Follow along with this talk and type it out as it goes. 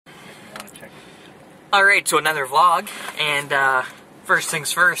Alright, so another vlog, and first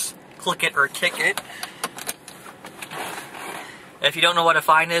things first, click it or kick it. If you don't know what a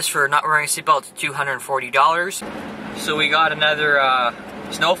fine is for not wearing a seatbelt, it's $240. So we got another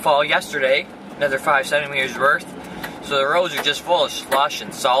snowfall yesterday, another 5 centimeters worth. So the roads are just full of slush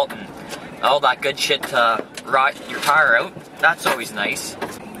and salt and all that good shit to rot your tire out. That's always nice.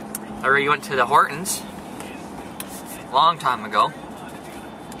 I already went to the Hortons a long time ago.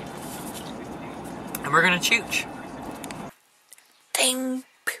 And we're gonna chooch. Ding,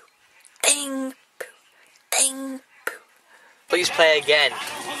 poo, ding, poo, ding, poo. Please play again.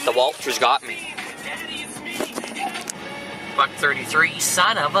 The Walters got me. Buck 33,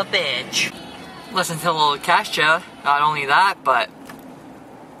 son of a bitch. Listen to a little Kesha. Not only that, but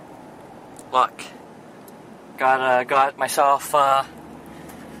look, got myself a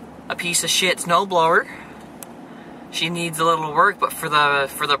piece of shit snowblower. She needs a little work, but for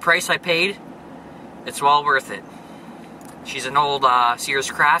the price I paid, it's well worth it. She's an old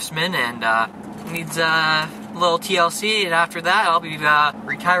Sears Craftsman and needs a little TLC, and after that I'll be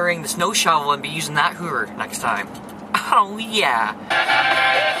retiring the snow shovel and be using that hoover next time. Oh yeah!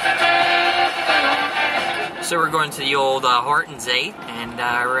 So we're going to the old Hortons, eh? And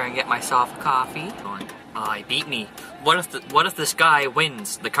we're gonna get myself a coffee. Oh, he beat me. What if this guy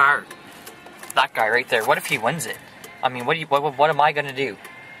wins the car? That guy right there. What if he wins it? I mean, what am I gonna do?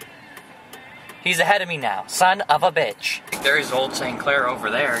 He's ahead of me now, son of a bitch. There's old St. Clair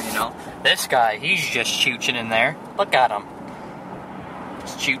over there, you know. This guy, he's just chooching in there. Look at him.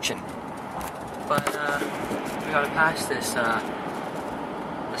 He's chooching. But, we gotta pass this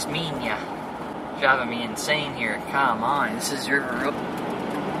Minya. Driving me insane here. Come on, this is River Road.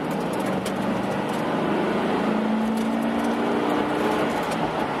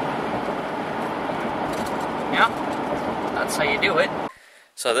 Yeah, that's how you do it.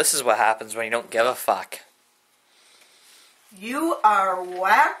 So this is what happens when you don't give a fuck. You are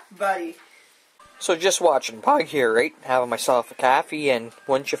whack, buddy. So just watching Pug here, right? Having myself a coffee, and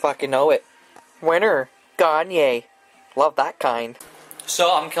wouldn't you fucking know it? Winner, Gagne. Love that kind.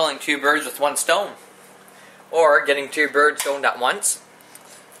 So I'm killing 2 birds with 1 stone. Or getting 2 birds stoned at once.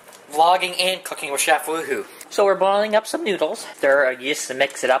 Vlogging and cooking with Chef Woohoo. So we're boiling up some noodles. You just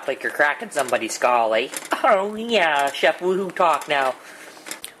mix it up like you're cracking somebody's skull, eh? Oh yeah, Chef Woohoo talk now.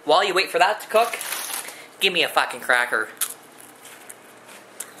 While you wait for that to cook, give me a fucking cracker.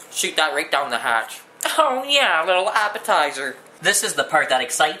 Shoot that right down the hatch. Oh yeah, a little appetizer. This is the part that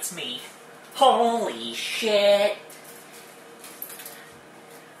excites me. Holy shit.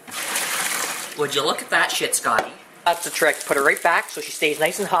 Would you look at that shit, Scotty? That's the trick. Put her right back so she stays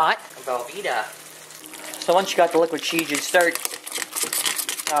nice and hot. Velveeta. So once you got the liquid cheese, you'd start...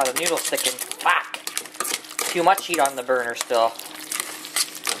 Oh, the noodle's sticking. Fuck. Too much heat on the burner still.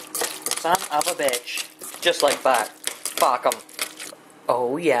 Son of a bitch. Just like that. Fuck 'em.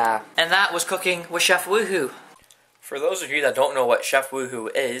 Oh yeah. And that was cooking with Chef Woohoo. For those of you that don't know what Chef Woohoo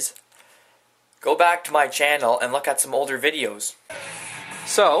is, go back to my channel and look at some older videos.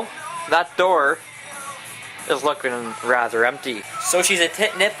 So, that door is looking rather empty. So she's a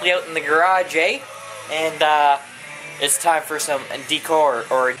tit nipply out in the garage, eh? And it's time for some decor,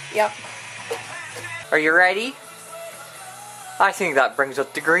 or yep. Are you ready? I think that brings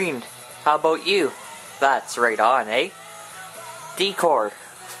up the green. How about you? That's right on, eh? Decor.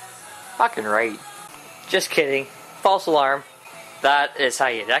 Fucking right. Just kidding. False alarm. That is how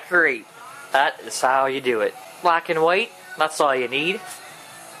you decorate. That is how you do it. Black and white, that's all you need.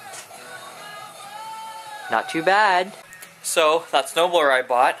 Not too bad. So, that snowblower I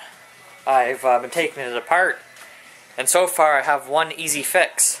bought, I've been taking it apart. And so far I have one easy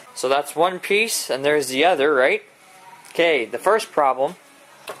fix. So that's one piece, and there's the other, right? Okay, the first problem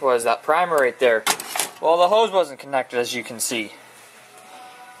was that primer right there. Well, the hose wasn't connected, as you can see.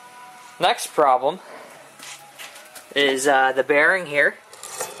 Next problem is the bearing here.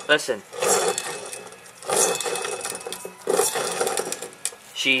 Listen.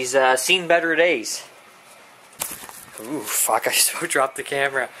 She's seen better days. Ooh, fuck, I just dropped the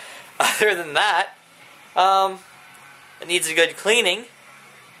camera. Other than that, it needs a good cleaning.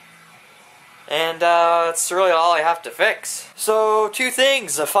 And that's really all I have to fix. So, 2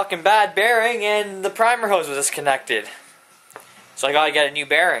 things, a fucking bad bearing and the primer hose was disconnected. So I gotta get a new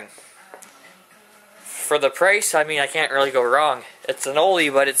bearing. For the price, I mean, I can't really go wrong. It's an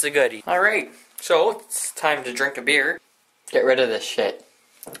oldie, but it's a goodie. Alright, so it's time to drink a beer. Get rid of this shit.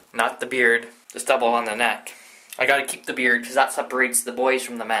 Not the beard, the stubble on the neck. I gotta keep the beard because that separates the boys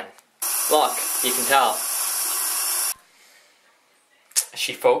from the men. Look, you can tell.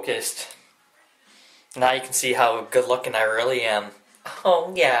 She focused. Now you can see how good looking I really am.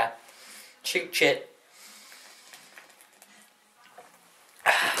 Oh yeah. Chooch it.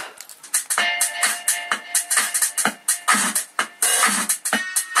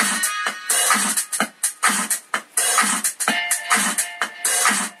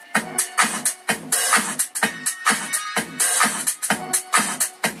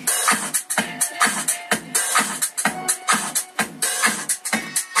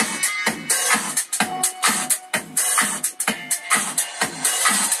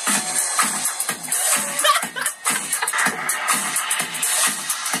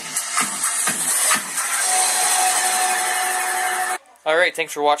 Alright,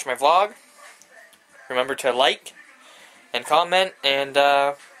 thanks for watching my vlog. Remember to like and comment, and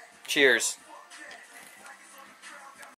cheers.